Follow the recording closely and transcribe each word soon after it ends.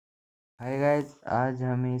Hi guys, आज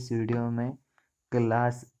हम इस वीडियो में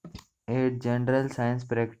class 8 general science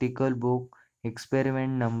practical book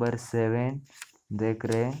experiment number 7 देख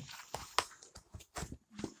रहे हैं।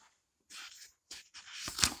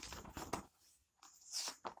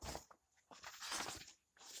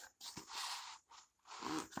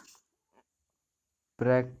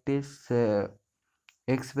 Practice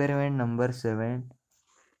experiment number 7,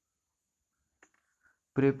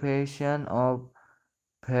 preparation of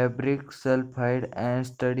fabric sulfide and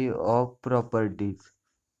study of properties.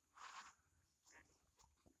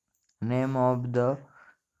 Name of the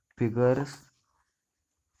figures: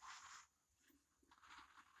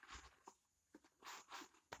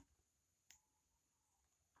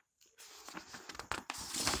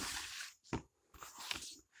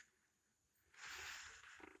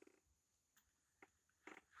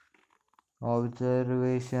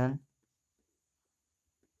 observation,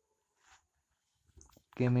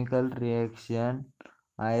 chemical reaction,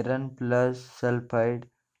 iron plus sulfide,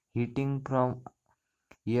 heating from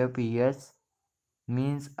APS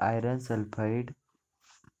means iron sulfide,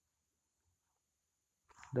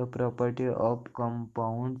 the property of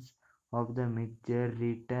compounds of the mixture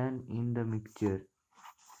written in the mixture.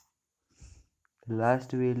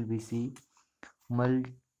 Last will be see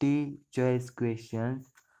multi-choice questions.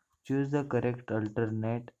 Choose the correct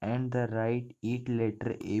alternate and the write each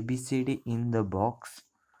letter ABCD in the box.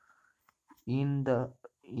 In the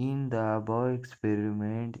above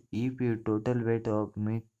experiment, if your total weight of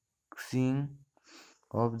mixing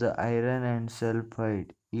of the iron and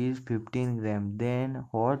sulfide is 15 gram, then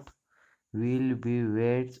what will be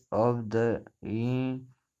weights of the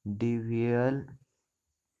individual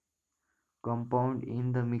compound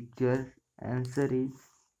in the mixture? Answer is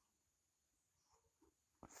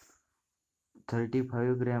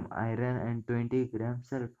 35 gram iron and 20 gram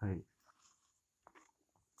sulfide.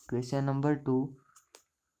 Question number 2.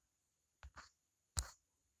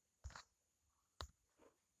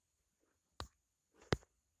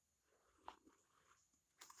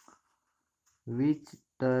 Which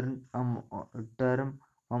term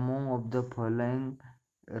among of the following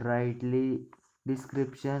rightly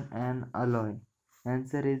description an alloy?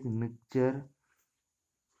 Answer is mixture.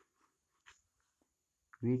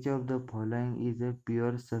 Which of the following is a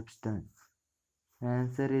pure substance?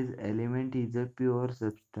 Answer is element is a pure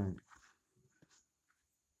substance.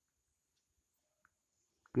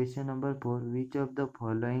 Question number 4. Which of the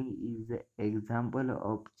following is the example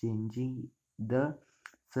of changing the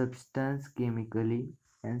substance chemically?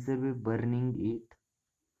 Answer be burning it.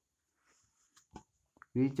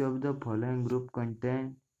 Which of the following group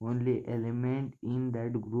contain only element in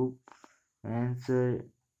that group? Answer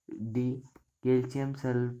D. Calcium,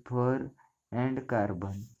 sulfur and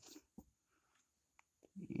carbon.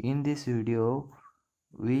 In this video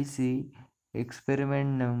we see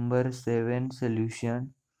experiment number 7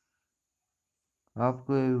 solution.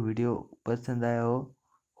 आपको ये video पसंद आया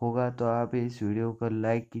होगा तो आप इस video को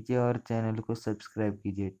like कीजिए और चैनल को सब्सक्राइब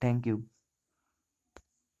कीजिए। Thank you.